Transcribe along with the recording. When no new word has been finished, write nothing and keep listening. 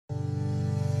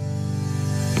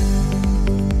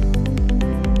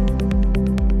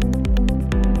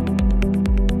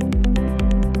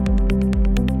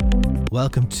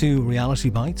welcome to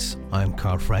Reality Bites. I'm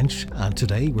Carl French, and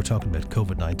today we're talking about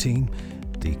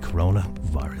COVID-19, the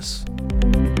coronavirus.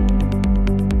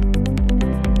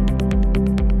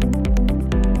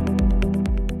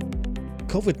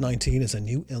 COVID-19 is a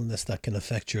new illness that can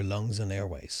affect your lungs and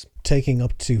airways. Taking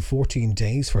up to 14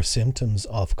 days for symptoms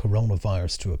of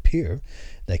coronavirus to appear,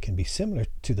 they can be similar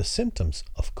to the symptoms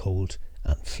of cold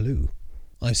and flu.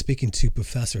 I'm speaking to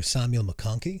Professor Samuel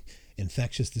McConkey,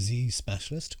 Infectious Disease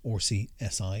Specialist,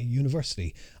 RCSI,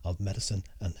 University of Medicine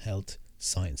and Health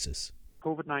Sciences.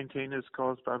 COVID-19 is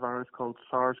caused by a virus called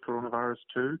SARS coronavirus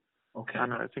 2. Okay.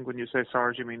 And I think when you say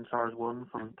SARS, you mean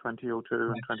SARS-1 from 2002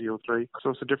 Right. and 2003.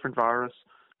 So it's a different virus,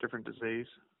 different disease.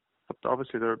 But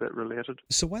obviously they're a bit related.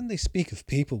 So when they speak of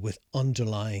people with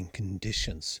underlying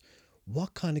conditions,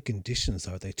 what kind of conditions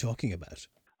are they talking about?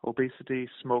 Obesity,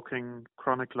 smoking,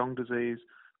 chronic lung disease,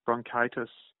 bronchitis,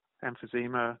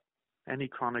 emphysema, any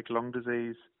chronic lung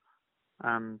disease,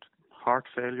 and heart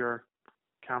failure,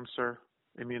 cancer,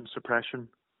 immune suppression.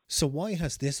 So why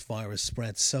has this virus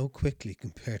spread so quickly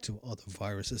compared to other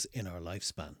viruses in our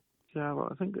lifespan? Yeah, well,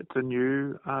 I think it's a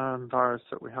new virus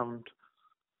that we haven't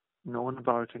known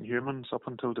about in humans up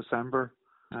until December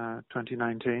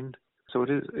 2019. So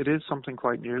it is something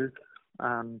quite new,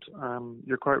 and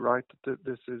you're quite right that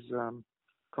this is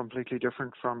completely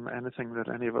different from anything that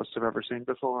any of us have ever seen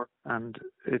before. And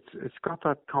it's got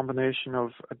that combination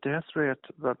of a death rate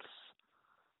that's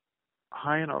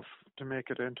high enough to make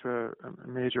it into a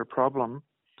major problem.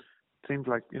 It seems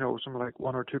like, something like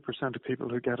 1 or 2% of people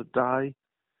who get it die,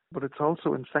 but it's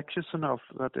also infectious enough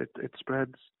that it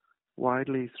spreads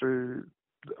widely through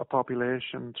a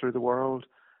population, through the world,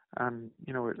 and,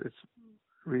 it's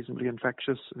reasonably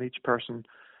infectious, and each person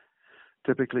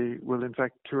typically will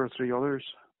infect 2 or 3 others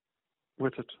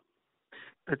with it.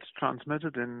 It's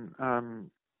transmitted in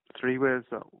 3 ways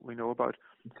that we know about.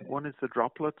 Okay. One is the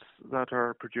droplets that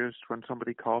are produced when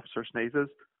somebody coughs or sneezes,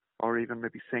 or even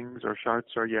maybe sings or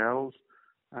shouts or yells.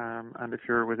 And if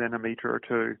you're within a metre or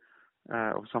 2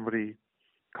 of somebody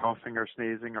coughing or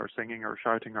sneezing or singing or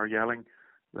shouting or yelling,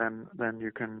 then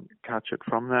you can catch it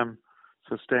from them.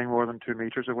 So staying more than 2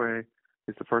 metres away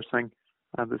is the first thing.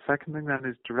 And the second thing then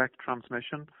is direct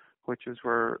transmission, which is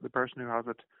where the person who has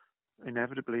it,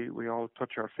 inevitably we all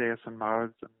touch our face and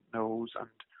mouth and nose and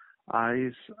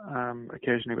eyes,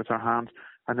 occasionally with our hands.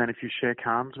 And then if you shake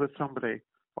hands with somebody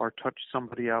or touch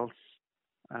somebody else,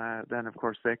 then of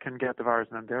course they can get the virus,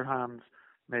 and then their hands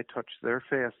may touch their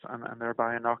face and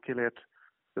thereby inoculate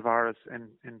the virus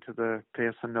into the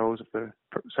face and nose of the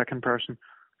second person.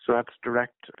 So that's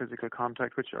direct physical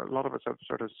contact, which a lot of us have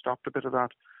sort of stopped a bit of that.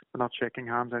 We're not shaking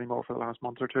hands anymore for the last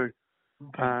month or 2. Okay.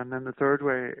 And then the third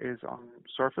way is on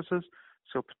surfaces.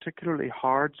 So particularly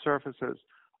hard surfaces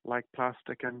like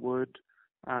plastic and wood.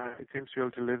 It seems to be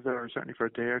able to live there certainly for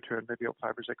a day or 2 and maybe up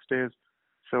 5 or 6 days.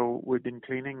 So we've been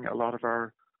cleaning a lot of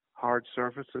our hard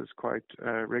surfaces quite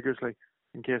rigorously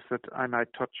in case that I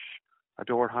might touch a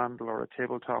door handle or a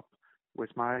tabletop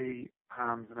with my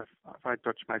hands, and if I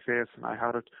touched my face and I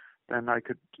had it, then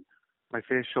my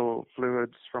facial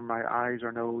fluids from my eyes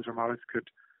or nose or mouth could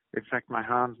infect my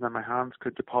hands, and then my hands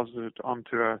could deposit it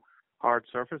onto a hard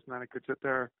surface, and then it could sit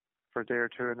there for a day or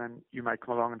 2, and then you might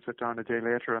come along and sit down a day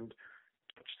later and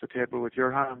touch the table with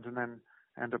your hand, and then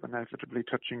end up inevitably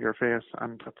touching your face,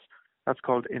 and that's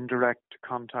called indirect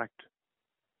contact.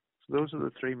 So those are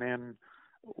the 3 main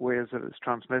ways that it's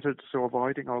transmitted. So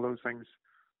avoiding all those things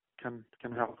can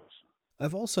help us.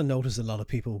 I've also noticed a lot of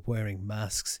people wearing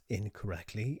masks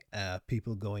incorrectly,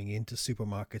 people going into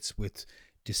supermarkets with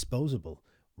disposable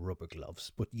rubber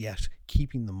gloves, but yet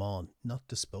keeping them on, not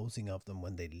disposing of them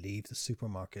when they leave the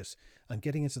supermarket, and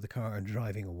getting into the car and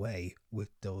driving away with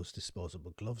those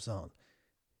disposable gloves on.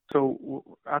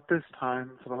 So at this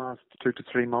time, for the last 2 to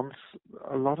 3 months,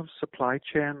 a lot of supply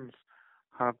chains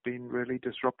have been really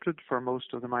disrupted for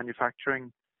most of the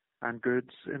manufacturing and goods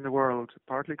in the world,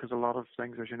 partly because a lot of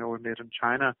things, as you know, are made in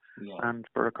China, and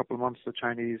for a couple of months the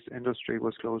Chinese industry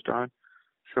was closed down.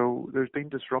 So there's been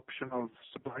disruption of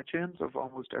supply chains of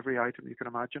almost every item you can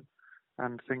imagine,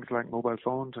 and things like mobile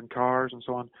phones and cars and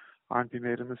so on aren't being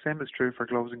made, and the same is true for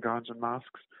gloves and gowns and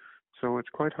masks. So it's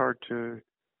quite hard to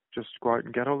just go out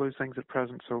and get all those things at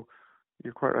present. So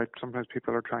you're quite right, sometimes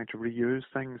people are trying to reuse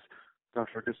things that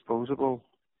are disposable.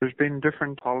 There's been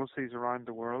different policies around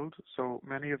the world. So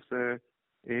many of the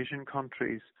Asian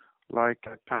countries like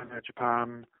China,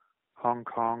 Japan, Hong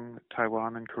Kong,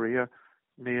 Taiwan and Korea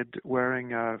made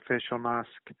wearing a facial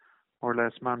mask more or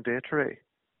less mandatory.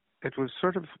 It was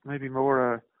sort of maybe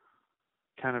more a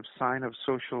kind of sign of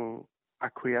social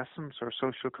acquiescence or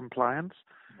social compliance,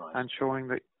 Right. and showing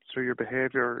that through your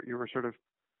behavior you were sort of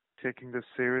taking this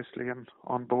seriously and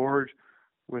on board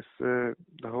with the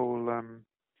whole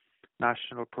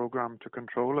national program to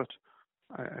control it.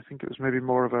 I think it was maybe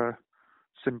more of a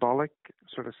symbolic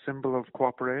sort of symbol of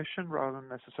cooperation rather than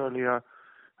necessarily a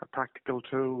practical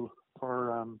tool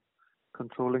for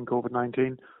controlling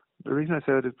COVID-19. The reason I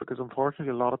say it is because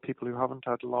unfortunately a lot of people who haven't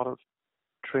had a lot of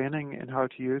training in how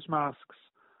to use masks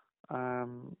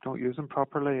don't use them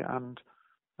properly, and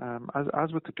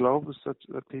as with the gloves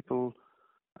that people,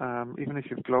 even if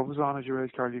you have gloves on, as you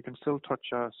raised, Carl, you can still touch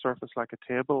a surface like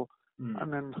a table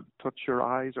and then touch your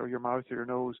eyes or your mouth or your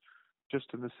nose just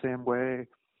in the same way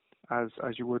as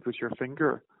you would with your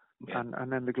finger. Yeah.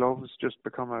 And then the gloves just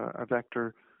become a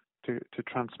vector to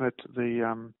transmit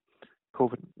the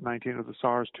COVID-19 or the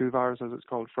SARS-2 virus, as it's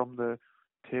called, from the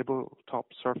tabletop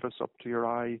surface up to your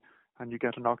eye, and you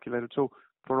get inoculated. So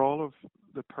for all of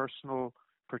the personal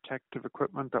protective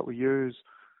equipment that we use,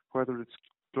 whether it's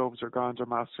gloves or gowns or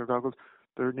masks or goggles,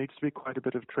 there needs to be quite a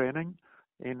bit of training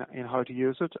in how to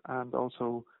use it, and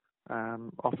also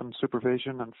often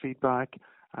supervision and feedback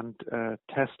and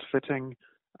test fitting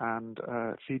and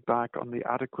feedback on the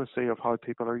adequacy of how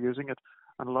people are using it.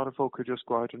 And a lot of folk who just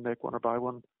go out and make one or buy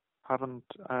one haven't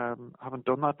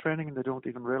done that training, and they don't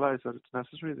even realize that it's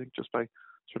necessary. I think just by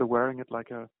sort of wearing it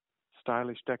like a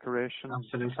stylish decoration,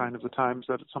 Absolutely. a sign of the times,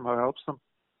 that it somehow helps them.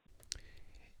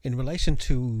 In relation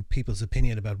to people's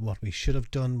opinion about what we should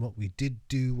have done, what we did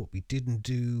do, what we didn't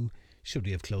do, should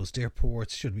we have closed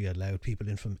airports? Should we have allowed people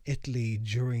in from Italy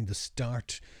during the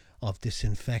start of this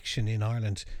infection in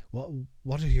Ireland?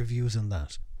 What are your views on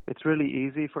that? It's really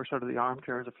easy for sort of the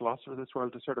armchair, the philosopher of this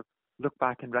world, to sort of look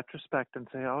back in retrospect and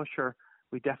say, oh, sure,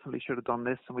 we definitely should have done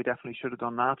this and we definitely should have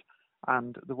done that.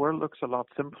 And the world looks a lot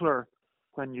simpler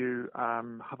when you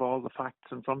have all the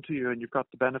facts in front of you and you've got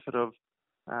the benefit of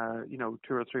 2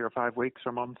 or 3 or 5 weeks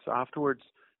or months afterwards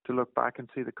to look back and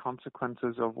see the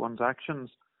consequences of one's actions.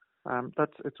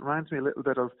 It reminds me a little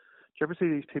bit of, do you ever see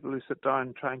these people who sit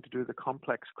down trying to do the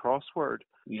complex crossword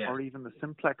or even the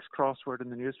simplex crossword in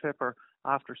the newspaper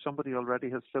after somebody already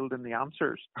has filled in the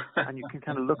answers? And you can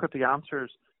kind of look at the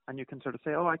answers and you can sort of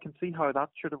say, oh, I can see how that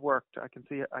should have worked. I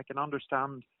can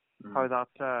understand how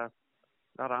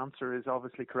that answer is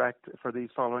obviously correct for these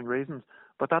following reasons.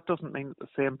 But that doesn't mean that the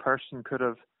same person could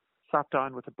have sat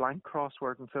down with a blank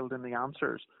crossword and filled in the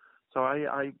answers. So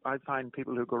I find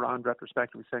people who go around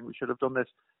retrospectively saying we should have done this,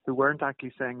 who weren't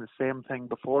actually saying the same thing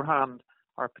beforehand,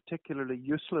 are particularly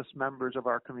useless members of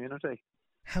our community.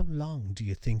 How long do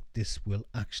you think this will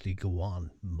actually go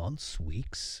on? Months,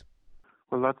 weeks?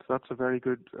 Well, that's a very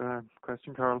good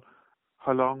question, Carl.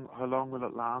 How long will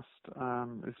it last?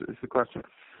 Is the question.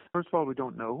 First of all, we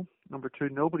don't know. Number 2,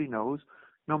 nobody knows.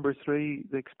 Number 3,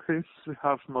 the experience we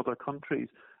have from other countries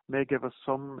may give us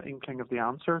some inkling of the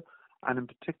answer. And in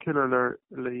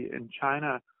particularly in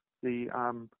China, the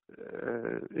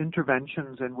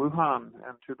interventions in Wuhan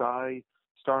and Hubei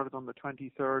started on the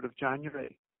 23rd of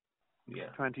January,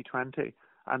 2020,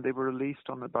 and they were released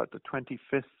on about the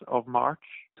 25th of March.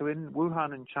 So in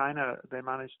Wuhan in China, they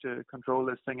managed to control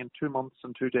this thing in 2 months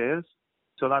and 2 days.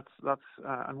 So that's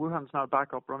and Wuhan's now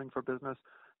back up running for business.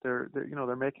 They're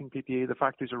making PPE. The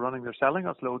factories are running. They're selling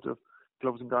us loads of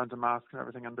gloves and gowns and masks and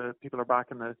everything, and the people are back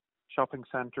in the shopping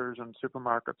centres and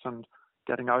supermarkets and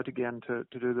getting out again to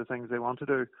do the things they want to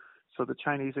do. So the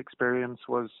Chinese experience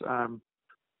was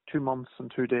 2 months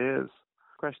and 2 days.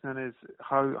 The question then is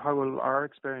how will our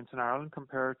experience in Ireland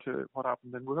compare to what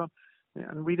happened in Wuhan?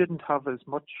 And we didn't have as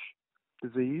much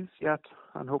disease yet,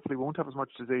 and hopefully won't have as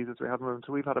much disease as we had in Wuhan.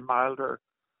 So we've had a milder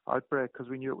outbreak because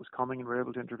we knew it was coming and we were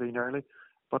able to intervene early.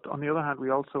 But on the other hand, we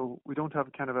don't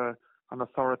have kind of an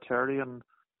authoritarian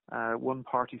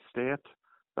one-party state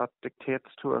that dictates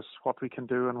to us what we can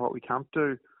do and what we can't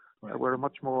do. Right. We're a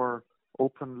much more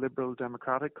open, liberal,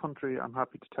 democratic country, I'm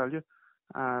happy to tell you.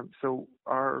 So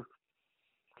our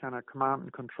kind of command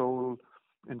and control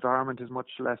environment is much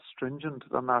less stringent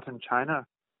than that in China.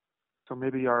 So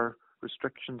maybe our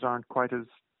restrictions aren't quite as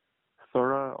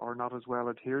thorough or not as well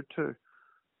adhered to.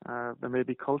 There may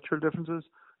be cultural differences.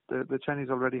 The Chinese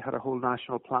already had a whole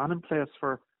national plan in place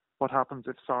for what happens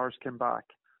if SARS came back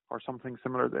or something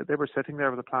similar. They were sitting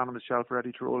there with a plan on the shelf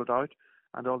ready to roll it out,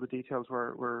 and all the details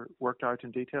were worked out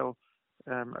in detail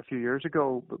a few years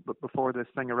ago, but before this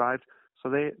thing arrived. So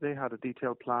they had a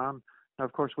detailed plan. Now,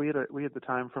 of course, we had the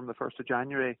time from the 1st of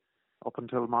January up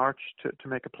until March to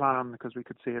make a plan because we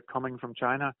could see it coming from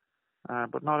China.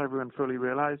 But not everyone fully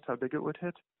realised how big it would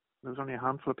hit. There was only a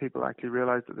handful of people actually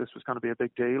realised that this was going to be a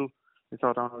big deal. They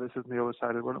thought, oh no, this isn't the other side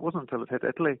of the world. It wasn't until it hit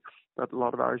Italy that a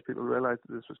lot of Irish people realised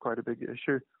that this was quite a big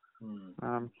issue.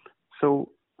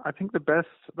 So I think that's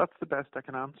the best I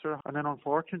can answer. And then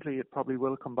unfortunately, it probably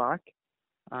will come back.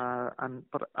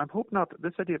 But I'm hoping not.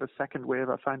 This idea of a second wave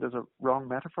I find is a wrong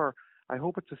metaphor. I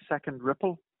hope it's a second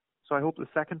ripple. So I hope the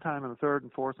second time and the third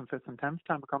and fourth and fifth and 10th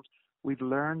time it comes, we've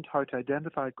learned how to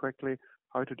identify quickly,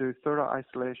 how to do thorough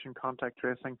isolation, contact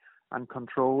tracing, and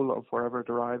control of wherever it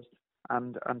arrives,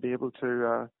 and be able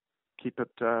to keep it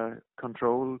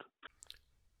controlled.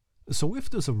 So if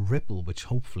there's a ripple, which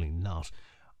hopefully not,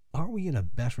 are we in a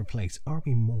better place? Are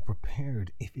we more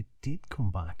prepared if it did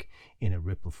come back in a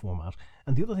ripple format?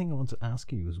 And the other thing I want to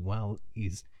ask you as well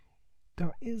is,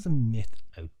 there is a myth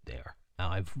out there.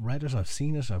 I've read it, I've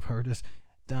seen it, I've heard it,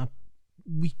 that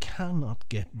we cannot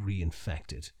get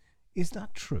reinfected. Is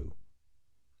that true?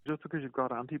 Just because you've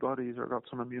got antibodies or got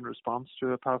some immune response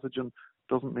to a pathogen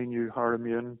doesn't mean you are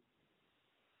immune.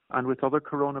 And with other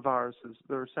coronaviruses,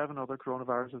 there are 7 other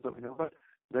coronaviruses that we know about.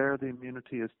 There, the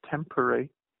immunity is temporary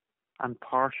and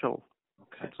partial.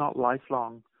 Okay. It's not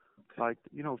lifelong. Okay. Like,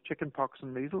 chickenpox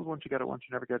and measles, once you get it once,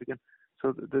 you never get it again.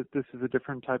 So this is a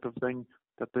different type of thing,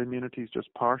 that the immunity is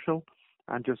just partial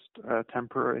and just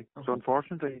temporary. Okay. So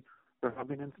unfortunately, there have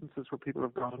been instances where people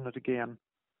have gotten it again.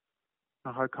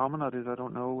 Now, how common that is, I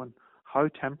don't know. And how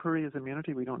temporary is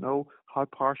immunity, we don't know. How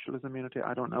partial is immunity,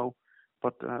 I don't know.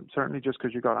 But certainly just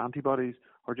because you've got antibodies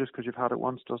or just because you've had it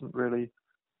once doesn't really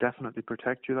definitely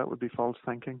protect you. That would be false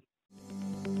thinking.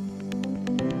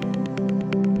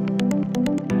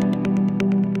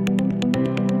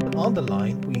 On the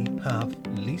line, we have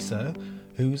Lisa,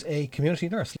 who's a community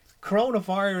nurse.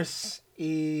 Coronavirus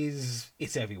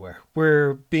it's everywhere.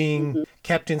 We're being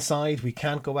kept inside. We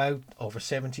can't go out. Over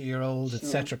 70-year-olds,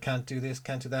 etc. Can't do this,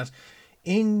 can't do that.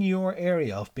 In your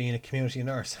area of being a community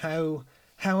nurse, how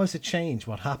has it changed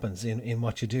what happens in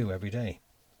what you do every day?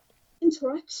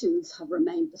 Interactions have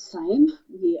remained the same.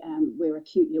 We're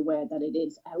acutely aware that it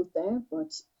is out there,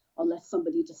 but unless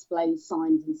somebody displays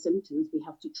signs and symptoms, we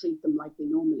have to treat them like we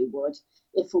normally would.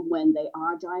 If and when they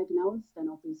are diagnosed, then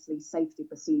obviously safety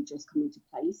procedures come into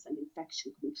place and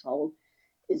infection control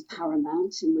is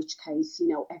paramount, in which case,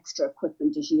 extra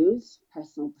equipment is used,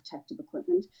 personal protective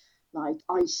equipment, like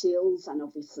eye shields and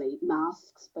obviously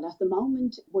masks. But at the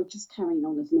moment, we're just carrying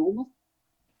on as normal.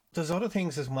 There's other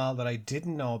things as well that I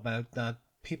didn't know about, that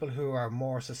people who are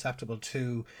more susceptible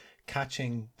to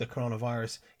catching the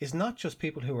coronavirus is not just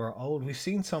people who are old. We've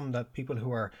seen some that people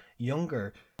who are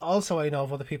younger. Also, I know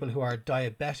of other people who are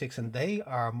diabetics, and they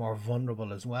are more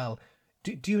vulnerable as well.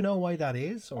 Do you know why that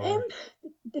is? Or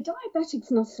the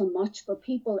diabetics not so much, but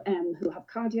people who have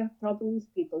cardiac problems,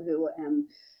 people who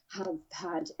have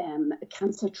had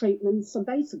cancer treatments. So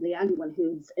basically anyone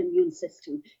whose immune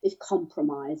system is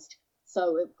compromised.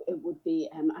 So it would be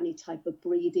any type of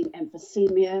breathing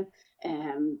emphysema,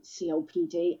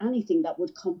 COPD, anything that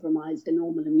would compromise the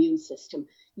normal immune system.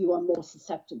 You are more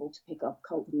susceptible to pick up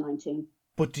COVID-19.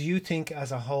 But do you think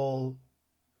as a whole,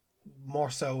 more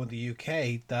so in the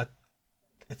UK, that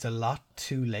it's a lot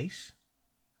too late?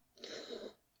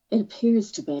 It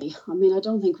appears to be. I mean, I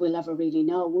don't think we'll ever really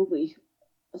know, will we?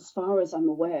 As far as I'm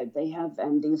aware, they have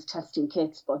these testing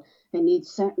kits, but they need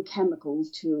certain chemicals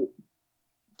to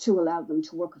allow them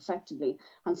to work effectively.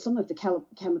 And some of the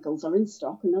chemicals are in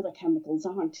stock and other chemicals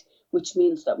aren't, which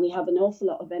means that we have an awful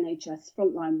lot of NHS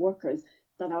frontline workers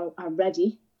that are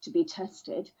ready to be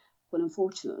tested, but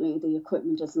unfortunately the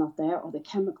equipment is not there or the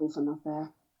chemicals are not there.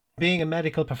 Being a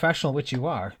medical professional, which you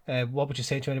are, what would you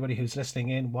say to anybody who's listening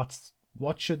in?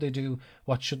 What should they do?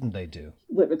 What shouldn't they do?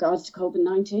 With regards to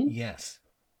COVID-19? Yes.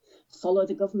 Follow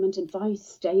the government advice,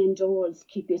 stay indoors,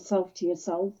 keep yourself to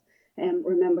yourself.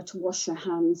 Remember to wash your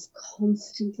hands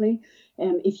constantly.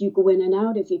 If you go in and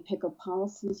out, if you pick up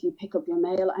parcels, you pick up your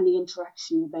mail, any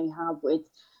interaction you may have with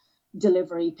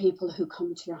delivery people who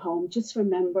come to your home, just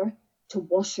remember to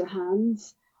wash your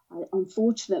hands.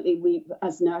 Unfortunately, we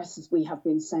as nurses, we have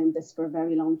been saying this for a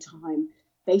very long time.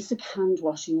 Basic hand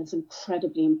washing is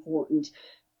incredibly important.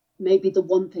 Maybe the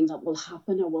one thing that will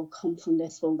happen or will come from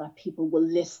this will that people will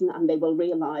listen and they will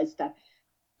realise that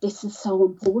this is so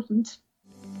important.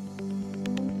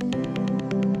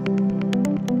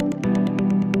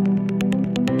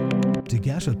 To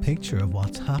get a picture of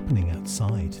what's happening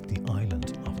outside the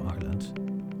island of Ireland,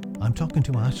 I'm talking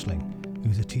to Aisling,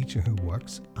 who's a teacher who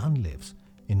works and lives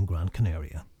in Gran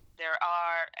Canaria. There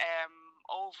are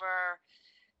over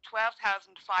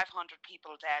 12,500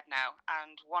 people dead now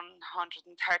and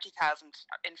 130,000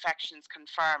 infections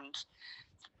confirmed.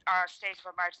 Our state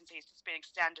of emergency has just been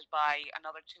extended by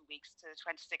another 2 weeks to the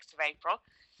 26th of April.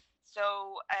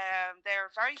 So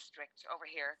they're very strict over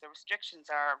here. The restrictions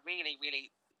are really,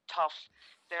 really tough.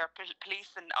 There are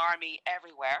police and army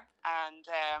everywhere, and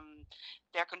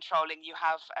they're controlling. You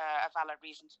have a valid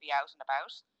reason to be out and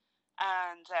about,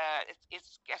 and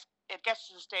it gets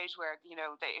to the stage where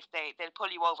they'll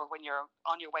pull you over when you're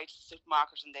on your way to the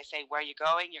supermarket, and they say, where are you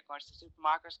going? You're going to the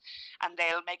supermarket, and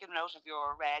they'll make a note of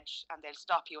your reg, and they'll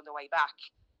stop you on the way back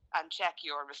and check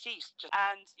your receipt.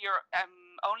 And your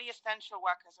only essential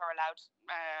workers are allowed to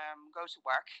go to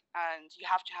work, and you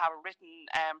have to have a written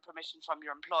permission from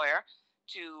your employer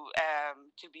to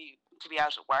be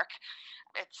out at work.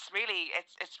 It's really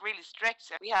strict.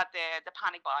 We had the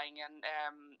panic buying, and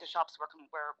the shops were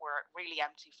really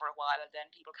empty for a while, and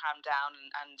then people calmed down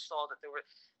and saw that there were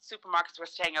supermarkets were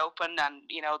staying open, and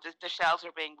the shelves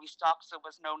were being restocked, so there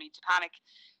was no need to panic.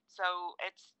 So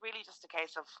it's really just a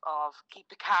case of keep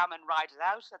the calm and ride it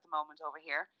out at the moment over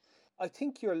here. I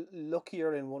think you're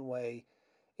luckier in one way,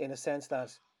 in a sense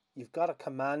that you've got a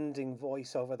commanding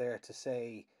voice over there to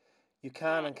say you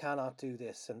can and cannot do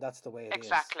this, and that's the way it is.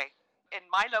 Exactly. In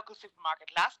my local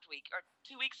supermarket last week or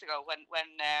 2 weeks ago, when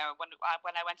I went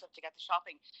up to get the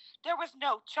shopping, there was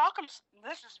no chocolate.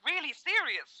 This is really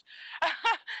serious.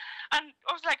 And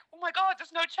I was like, "Oh my God,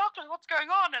 there's no chocolate! What's going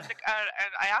on?" And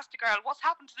I asked the girl, "What's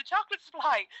happened to the chocolate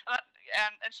supply?"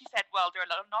 And she said, "Well, there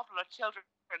are an awful lot of children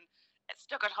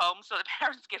stuck at home, so the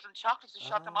parents give them chocolate to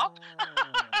shut them up,"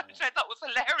 which I thought was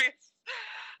hilarious.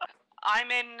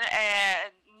 I'm in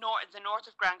the north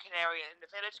of Gran Canaria, in a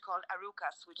village called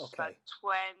Arucas, which is about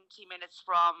 20 minutes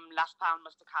from Las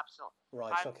Palmas, the capital.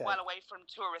 Right, I'm well away from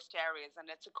tourist areas, and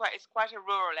it's quite a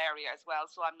rural area as well,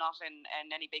 so I'm not in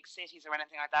any big cities or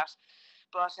anything like that.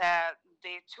 But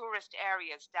the tourist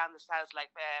areas down the south,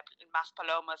 like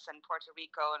Maspalomas and Puerto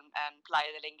Rico and Playa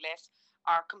del Ingles,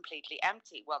 are completely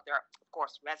empty. Well, there are, of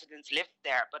course, residents live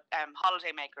there, but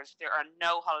holidaymakers, there are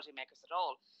no holidaymakers at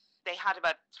all. They had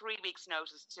about 3 weeks'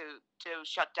 notice to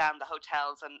shut down the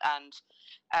hotels, and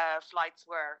flights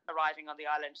were arriving on the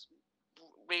island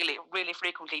really, really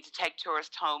frequently to take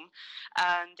tourists home.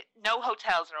 And no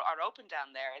hotels are open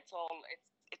down there. It's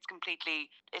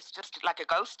just like a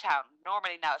ghost town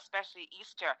normally now, especially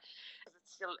Easter,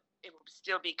 because it would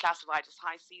still be classified as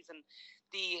high season.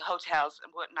 The hotels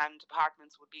and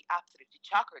apartments would be absolutely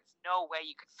chocker. There's no way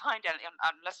you could find any,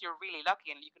 unless you're really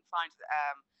lucky, and you can find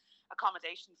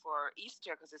accommodation for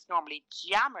Easter, because it's normally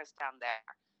jammers down there.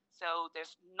 So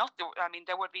there's nothing. I mean,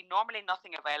 there would be normally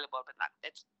nothing available, but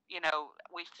it's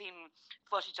we've seen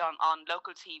footage on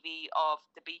local TV of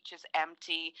the beaches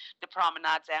empty, the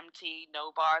promenades empty,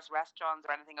 no bars, restaurants,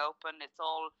 or anything open.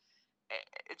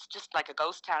 It's just like a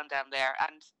ghost town down there,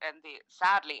 and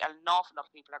sadly, an awful lot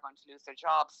of people are going to lose their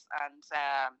jobs, and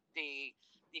the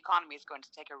economy is going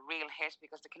to take a real hit,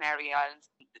 because the Canary Islands,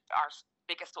 our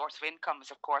biggest source of income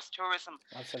is, of course, tourism.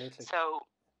 Absolutely. So.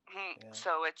 Yeah.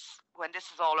 So it's when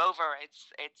this is all over,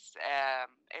 it's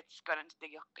going to,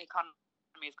 the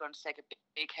economy is going to take a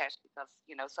big hit, because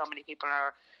so many people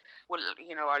are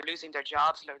losing their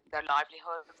jobs, their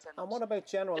livelihoods, and what about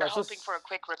general? They're hoping for a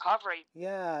quick recovery.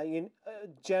 Yeah,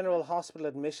 general hospital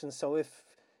admissions. So if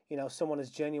someone is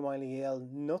genuinely ill,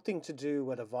 nothing to do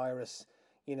with a virus,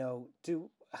 how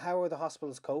are the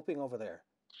hospitals coping over there?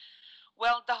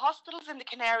 Well, the hospitals in the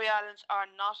Canary Islands are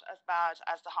not as bad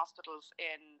as the hospitals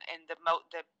in the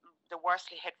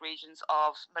worstly hit regions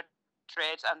of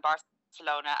Madrid and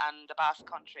Barcelona and the Basque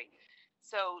Country.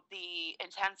 So the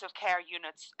intensive care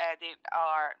units,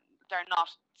 they're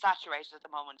not saturated at the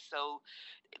moment. So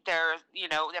the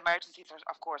emergencies are,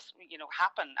 of course,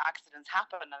 happen. Accidents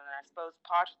happen, and I suppose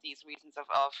part of these reasons of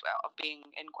being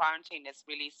in quarantine is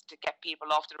really to get people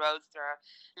off the roads. There are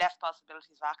less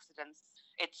possibilities of accidents.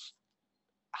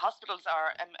 Hospitals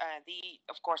are,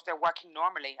 of course, they're working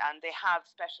normally, and they have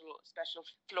special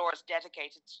floors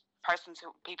dedicated to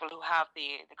people who have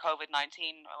the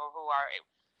COVID-19 or who are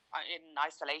in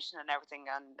isolation and everything.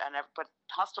 But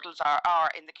hospitals are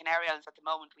in the Canary Islands at the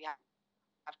moment. We have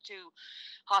 2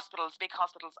 hospitals, big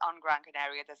hospitals on Gran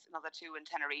Canaria. There's another 2 in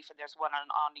Tenerife, and there's one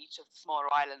on each of the smaller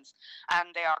islands,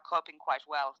 and they are coping quite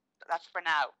well. That's for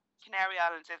now. Canary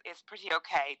Islands is pretty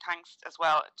okay, thanks as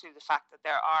well to the fact that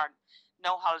there are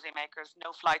no holidaymakers,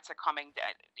 no flights are coming.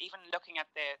 Even looking at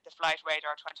the Flight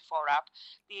Radar 24 app,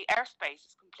 the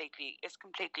airspace is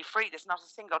completely free. There's not a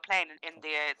single plane in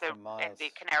the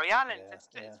Canary Islands.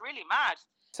 Yeah, it's really mad.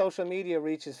 Social media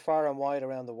reaches far and wide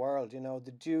around the world.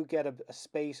 Did you get a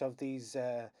spate of these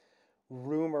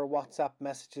rumor WhatsApp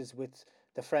messages with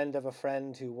the friend of a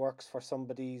friend who works for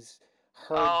somebody's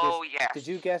heard this? Yes. Did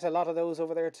you get a lot of those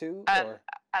over there too? A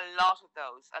lot of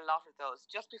those.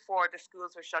 Just before the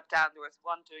schools were shut down, there was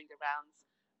one doing the rounds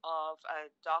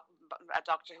a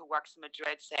doctor who works in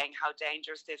Madrid saying how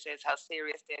dangerous this is, how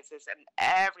serious this is, and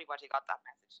everybody got that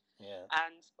message. Yeah.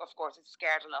 And of course, it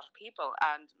scared a lot of people.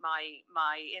 And my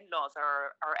in-laws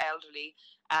are elderly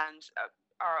and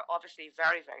are obviously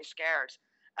very, very scared.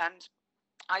 And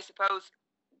I suppose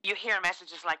you hear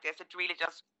messages like this, it really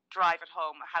does drive it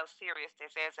home how serious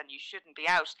this is, and you shouldn't be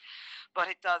out.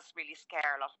 But it does really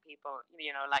scare a lot of people.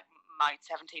 You know, like my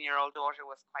 17-year-old daughter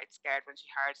was quite scared when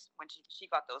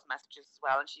she got those messages as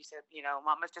well, and she said, you know,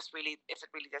 Mom, is it really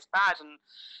this bad?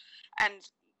 And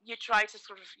you try to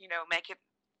sort of, you know, make it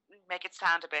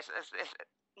sound a bit as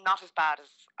not as bad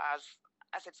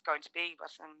as it's going to be,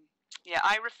 but yeah,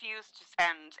 I refuse to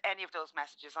send any of those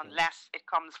messages unless it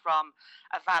comes from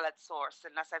a valid source,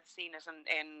 unless I've seen it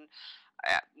in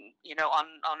you know,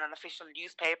 on an official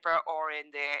newspaper or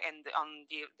on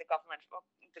the government.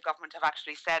 The government have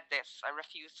actually said this. I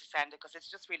refuse to send it because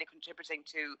it's just really contributing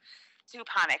to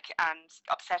panic and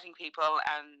upsetting people,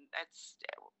 and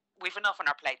we've enough on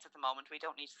our plates at the moment. We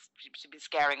don't need to be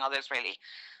scaring others, really.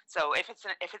 So if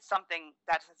it's something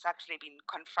that has actually been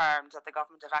confirmed that the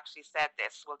government have actually said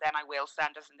this, well, then I will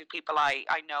send it, and the people I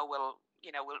know will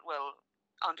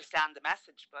understand the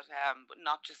message, but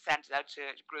not just send it out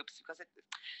to groups, because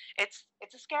it's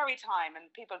a scary time,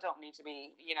 and people don't need to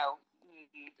be, you know,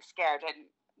 scared and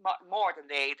more than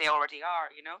they already are,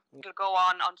 you know. It'll go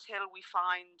on until we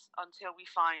find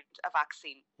a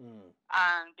vaccine.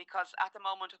 And because at the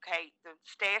moment, okay, the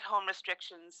stay-at-home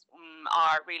restrictions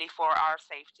are really for our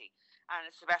safety, and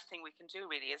it's the best thing we can do,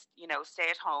 really, is, you know,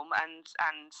 stay at home and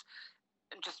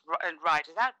just ride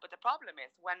it out. But the problem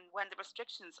is when the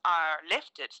restrictions are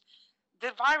lifted,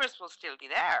 the virus will still be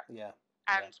there. Yeah.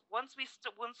 And once we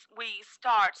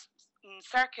start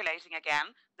circulating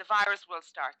again, the virus will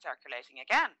start circulating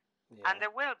again, and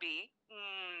there will be,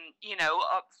 you know,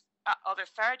 other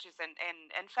surges in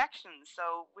infections.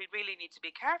 So we really need to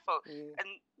be careful.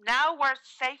 And now we're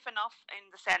safe enough in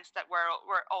the sense that we're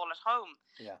all at home.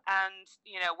 Yeah. And,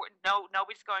 you know,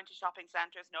 nobody's going to shopping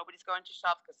centres, nobody's going to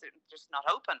shop because they're just not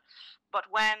open. But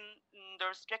when the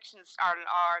restrictions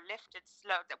are lifted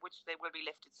which they will be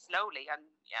lifted slowly,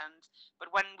 but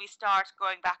when we start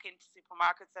going back into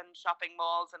supermarkets and shopping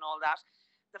malls and all that,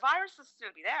 the virus will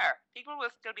still be there. People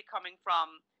will still be coming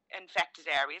from infected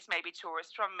areas, maybe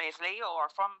tourists from Italy or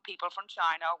from people from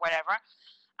China or whatever.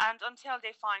 And until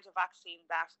they find a vaccine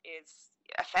that is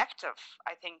effective,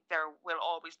 I think there will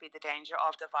always be the danger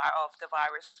of the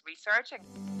virus resurging.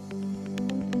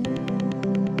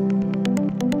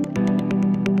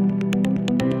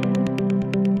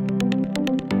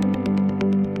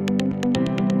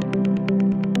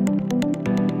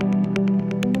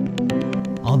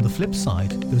 On the flip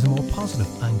side, there's a more positive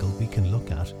angle we can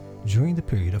look at during the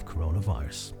period of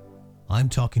coronavirus. I'm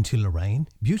talking to Lorraine,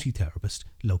 beauty therapist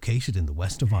located in the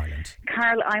west of Ireland.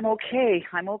 Carl, I'm okay.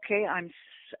 I'm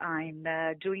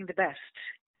doing the best.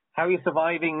 How are you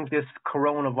surviving this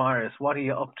coronavirus? What are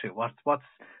you up to?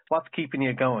 What's keeping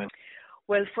you going?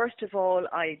 Well, first of all,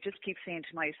 I just keep saying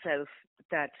to myself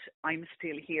that I'm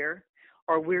still here,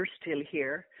 or we're still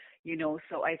here. You know,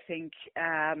 so I think,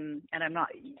 and I'm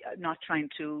not trying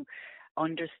to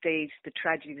understate the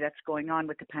tragedy that's going on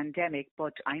with the pandemic,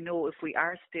 but I know if we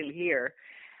are still here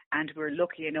and we're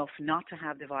lucky enough not to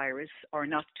have the virus or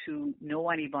not to know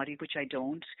anybody, which I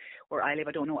don't, where I live,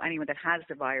 I don't know anyone that has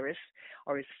the virus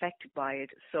or is affected by it.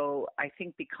 So I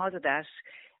think because of that,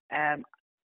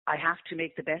 I have to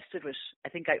make the best of it. I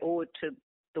think I owe it to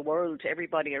the world, to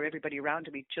everybody around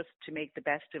me, just to make the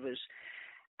best of it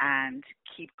and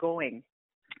keep going.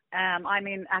 I'm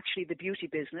in actually the beauty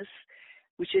business,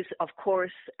 which is, of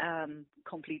course,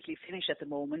 completely finished at the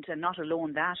moment. And not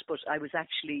alone that, but I was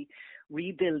actually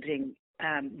rebuilding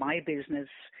my business.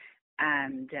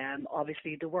 And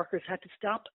obviously the workers had to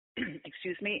stop,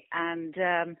 excuse me. And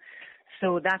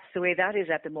so that's the way that is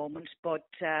at the moment. But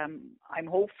I'm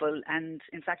hopeful. And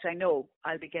in fact, I know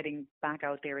I'll be getting back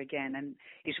out there again. And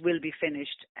it will be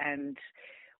finished and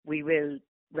we will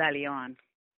rally on.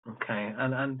 Okay,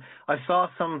 and I saw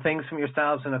some things from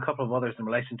yourselves and a couple of others in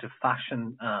relation to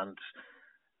fashion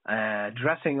and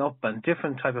dressing up and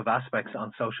different type of aspects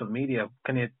on social media.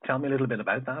 Can you tell me a little bit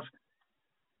about that?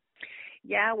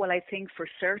 Yeah, well, I think for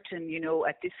certain, you know,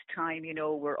 at this time, you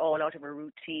know, we're all out of a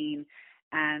routine.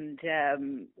 And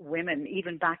women,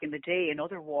 even back in the day in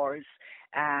other wars,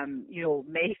 you know,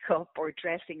 makeup or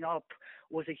dressing up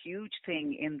was a huge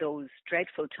thing in those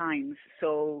dreadful times.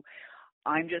 So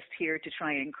I'm just here to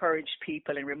try and encourage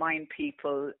people and remind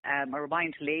people, or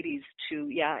remind ladies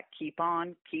to, keep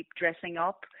dressing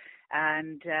up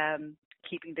and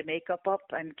keeping the makeup up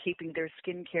and keeping their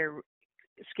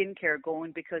skincare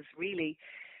going, because really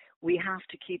we have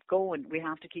to keep going. We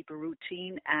have to keep a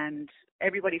routine, and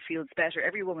everybody feels better.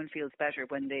 Every woman feels better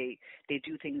when they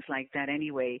do things like that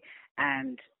anyway.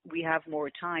 And we have more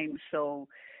time, so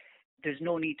there's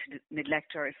no need to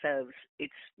neglect ourselves.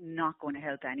 It's not going to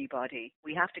help anybody.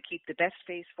 We have to keep the best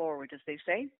face forward, as they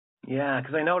say. Yeah,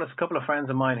 because I noticed a couple of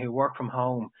friends of mine who work from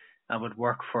home and would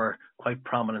work for quite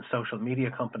prominent social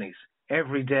media companies.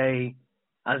 Every day,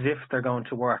 as if they're going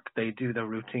to work, they do their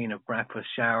routine of breakfast,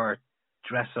 shower,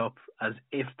 dress up as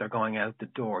if they're going out the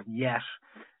door, yet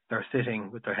they're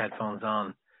sitting with their headphones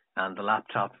on and the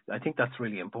laptop. I think that's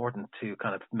really important to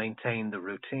kind of maintain the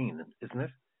routine, isn't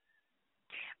it?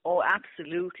 Oh,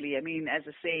 absolutely. I mean, as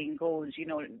the saying goes,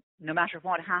 no matter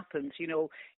what happens,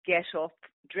 get up,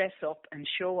 dress up and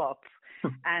show up.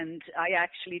 And I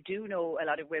actually do know a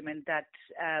lot of women that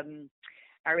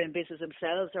are in business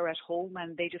themselves or at home,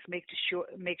 and they just make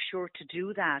sure to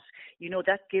do that.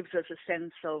 That gives us a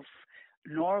sense of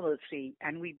normalcy,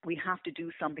 and we have to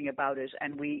do something about it,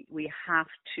 and we have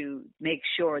to make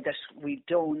sure that we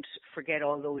don't forget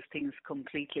all those things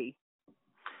completely.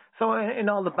 So in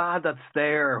all the bad that's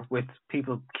there with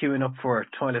people queuing up for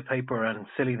toilet paper and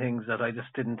silly things that I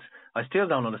still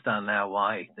don't understand now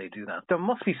why they do that. There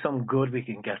must be some good we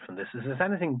can get from this. Is there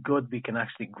anything good we can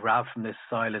actually grab from this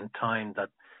silent time that,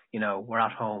 we're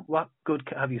at home? What good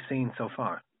have you seen so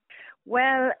far?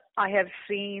 Well, I have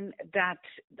seen that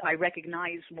I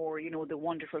recognize more, the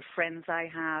wonderful friends I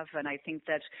have. And I think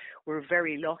that we're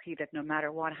very lucky that no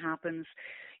matter what happens,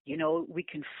 we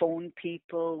can phone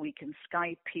people, we can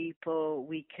Skype people,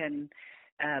 we can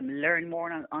learn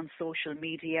more on social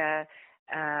media.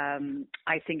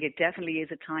 I think it definitely is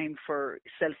a time for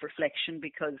self-reflection,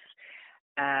 because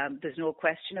there's no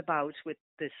question about, with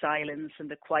the silence and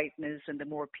the quietness and the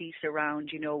more peace around,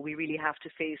 we really have to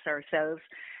face ourselves.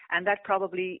 And that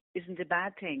probably isn't a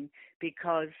bad thing,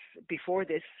 because before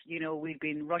this, we've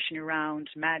been rushing around,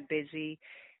 mad busy,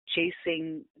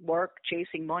 chasing work,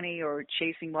 chasing money, or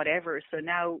chasing whatever. So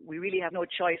now we really have no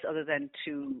choice other than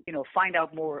to, find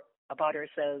out more about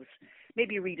ourselves,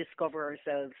 maybe rediscover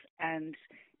ourselves, and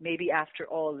maybe after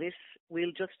all this,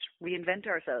 we'll just reinvent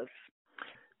ourselves.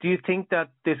 Do you think that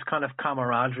this kind of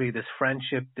camaraderie, this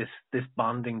friendship, this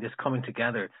bonding, this coming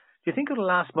together, do you think it'll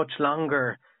last much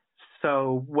longer?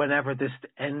 So whenever this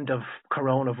end of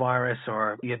coronavirus,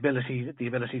 or the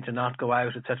ability to not go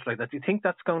out, etc., like that, do you think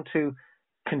that's going to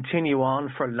continue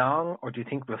on for long, or do you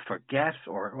think we'll forget,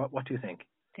 or what do you think?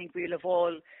 I think we'll have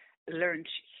all learned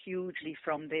hugely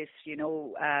from this,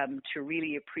 to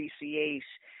really appreciate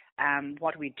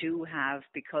what we do have,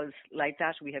 because like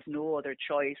that we have no other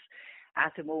choice.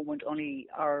 At the moment, only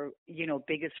our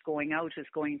biggest going out is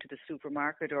going to the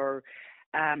supermarket, or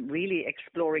really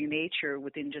exploring nature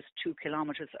within just 2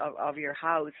 kilometers of your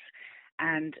house.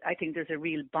 And I think there's a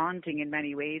real bonding in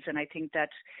many ways, and I think that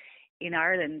in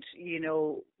Ireland,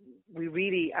 we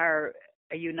really are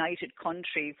a united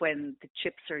country when the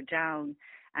chips are down,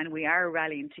 and we are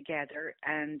rallying together,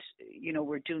 and,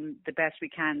 we're doing the best we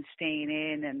can, staying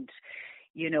in and,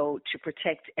 to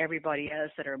protect everybody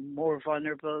else that are more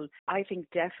vulnerable. I think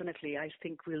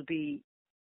we'll be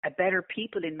a better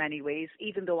people in many ways,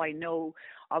 even though I know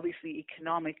obviously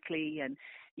economically and,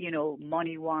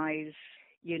 money-wise,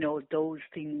 those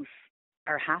things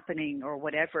are happening or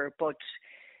whatever, but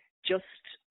just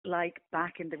like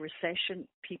back in the recession,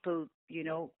 people,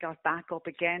 got back up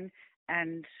again.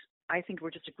 And I think we're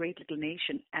just a great little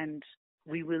nation, and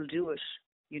we will do it.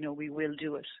 We will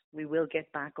do it. We will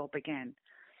get back up again.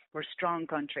 We're a strong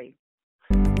country.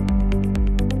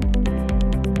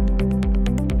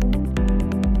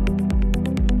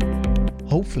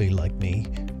 Hopefully, like me,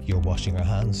 you're washing your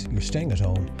hands, you're staying at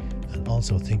home, and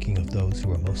also thinking of those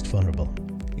who are most vulnerable.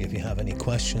 If you have any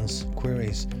questions,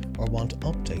 queries, or want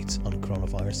updates on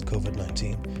coronavirus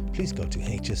COVID-19, please go to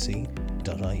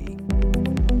hse.ie.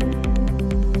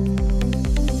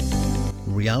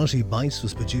 Reality Bites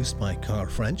was produced by Carl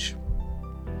French.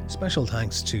 Special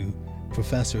thanks to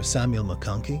Professor Samuel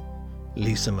McConkey,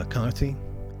 Lisa McCarthy,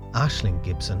 Aisling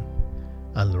Gibson,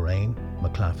 and Lorraine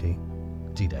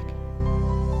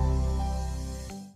McClaffey-Dudek.